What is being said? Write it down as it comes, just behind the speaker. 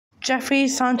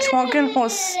Jeffy's son talking for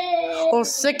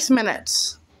 6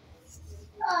 minutes.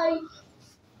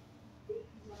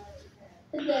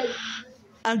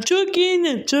 I'm choking,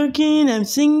 I'm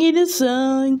singing a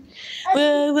song.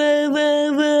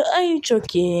 Whoa, I'm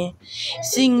choking,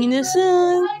 singing a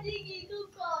song.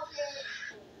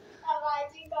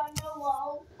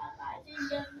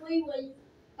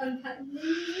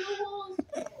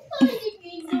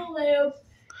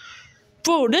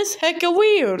 Bro, this hecka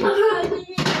weird. What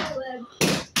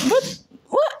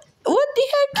the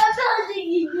heck?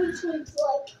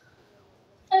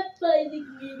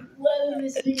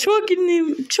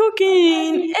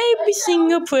 Choking, every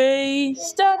single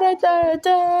praise. Da da da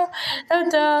da da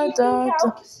da da.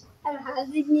 I'm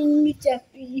hiding in you,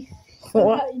 Jeffy. What?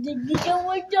 I'm hiding in your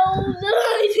windows. I'm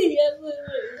hiding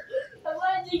everywhere. I'm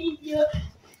hiding in your.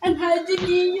 I'm hiding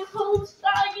in your house.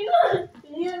 I'm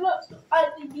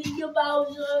hiding in your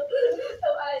Bowser.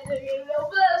 I'm hiding in your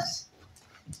bus.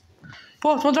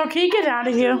 Boss, can you get out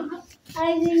of here? I'm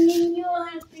hiding in your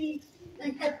happy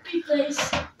place.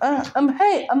 Hey. I'm also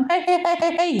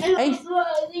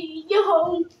hiding in your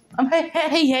home. Hey. I'm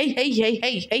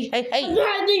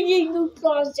hiding in your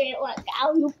closet like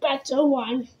now. You better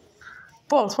one.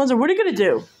 Boss, what are you gonna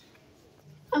do?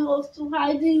 I'm also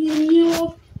hiding in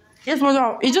your. Yes,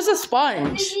 Mother, it's just a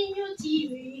sponge. Hiding in your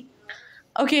TV.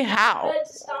 Okay, how?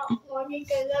 Let's stop vlogging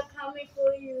because I'm coming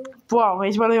for you. Bro,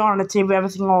 he's really on the TV every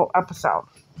single episode.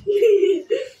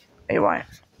 Anyway,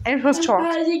 and let's talk. I'm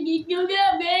hiding in your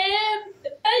man.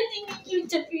 I'm hiding in your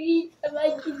Jeffy. I'm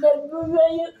hiding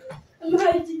everywhere. I'm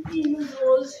hiding in your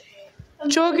doors.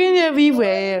 Choking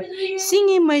everywhere,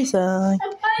 singing my song.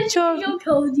 I'm hiding in your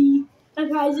Cody.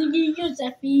 I'm hiding in your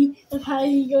Jeffy. I'm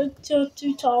hiding in your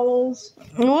tutorials.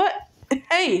 What?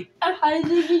 Hey. I'm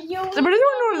hiding in your. Somebody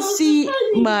want to see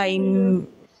my.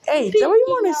 Hey, somebody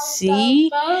want to see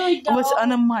what's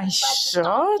under my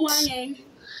shirt?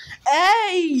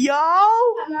 Hey, yo!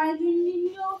 I'm hiding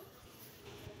in your.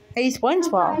 Hey, I'm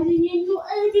SpongeBob. hiding in your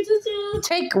elevator.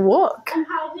 Take a look. I'm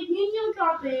hiding in your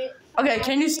carpet. Okay,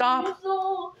 can you stop? I'm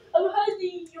hiding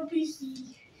in your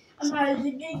PC. I'm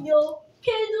hiding in your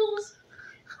candles.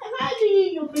 I'm hiding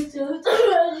in your pictures. I'm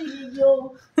hiding in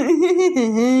your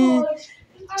toys.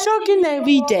 Choking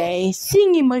every day,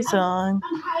 singing my song.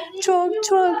 I'm hiding in Chug, your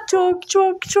chug, chug,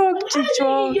 chug, chug, I'm chug, hiding in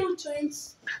chug. your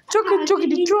drinks. Choking,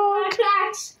 choking, chug.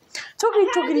 Choking, I'm choking,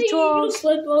 hiding in your chug.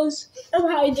 slippers. I'm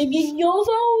hiding in your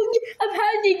phone. I'm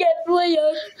hiding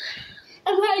everywhere.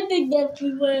 I'm hiding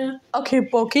everywhere. Okay,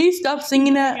 bro, can you stop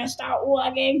singing I that? start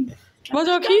walking.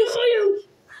 Mother, can you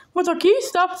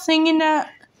stop singing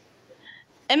that?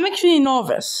 It makes me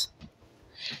nervous.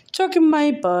 Choking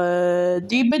my butt,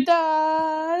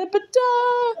 dee-ba-da,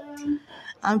 ba-da.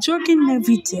 I'm choking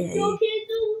every day.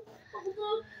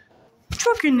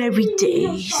 Choking every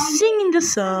day, singing the I'm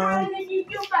song. hiding in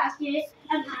your basket.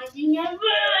 I'm hiding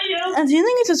everywhere. And do you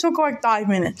think it's took like 5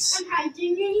 minutes? I'm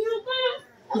hiding in your bed.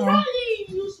 I'm Yeah. hiding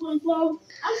in your sleepwalk.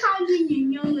 I'm hiding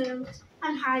in your room.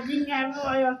 I'm hiding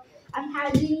everywhere. I'm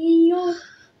hiding in your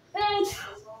bed.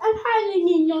 I'm hiding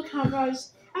in your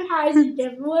covers. I'm hiding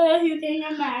everywhere you can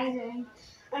imagine.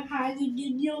 I'm hiding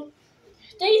in your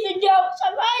station jokes.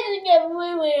 I'm hiding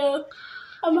everywhere.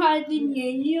 I'm hiding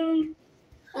in your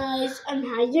eyes. I'm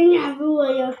hiding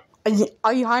everywhere.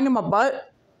 Are you hiding my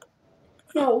butt?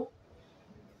 No.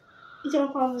 It's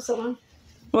your father's song.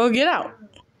 Well, get out.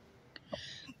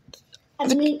 I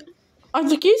mean, Can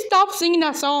you stop singing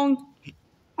that song?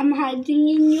 I'm hiding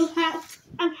in your hat.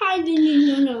 I'm hiding in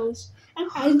your nose. I'm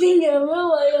hiding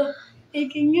everywhere. You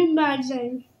can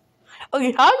imagine.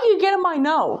 Okay, how do you get in my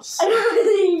nose? I'm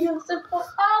hiding in your simple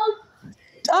house.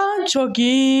 I'm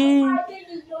choking. I'm hiding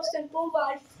in your simple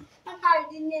life. I'm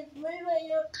hiding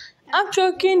everywhere. I'm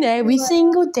choking every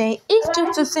single day. It's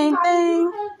just the same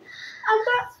thing.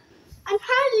 I'm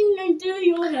hiding under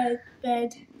your head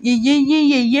bed.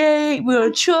 Yeah.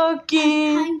 We're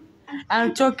choking.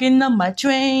 I'm choking on my I'm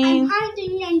train.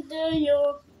 hiding under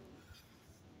your.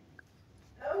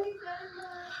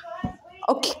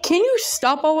 Okay, can you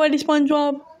stop already,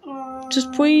 SpongeBob?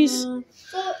 Just please. I'm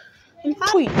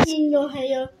hiding in your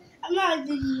hair. I'm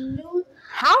hiding in your.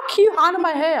 How can you hide in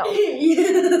my hair?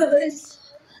 Yes.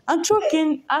 I'm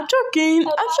choking. I'm choking.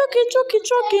 I'm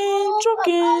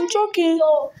choking.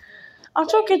 I'm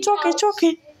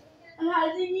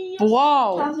hiding in your.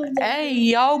 Whoa. Hey,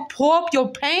 yo, pull up your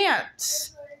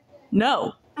pants.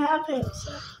 No. I have pants.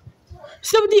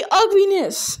 Stop with the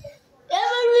ugliness.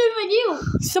 I live with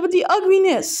you. Stop with the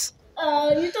ugliness.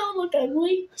 You don't look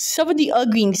ugly. Stop with the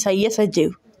ugliness. Yes, I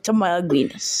do. Stop my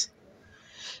ugliness.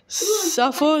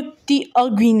 Suffer the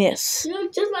ugliness. You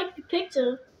look just like the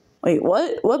picture. Wait,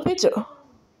 what? What picture?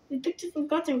 We picked it from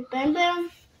Gotham. Bam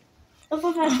Bam. That's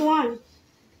the first one.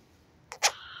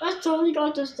 That's totally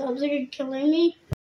got the subs. They're killing me.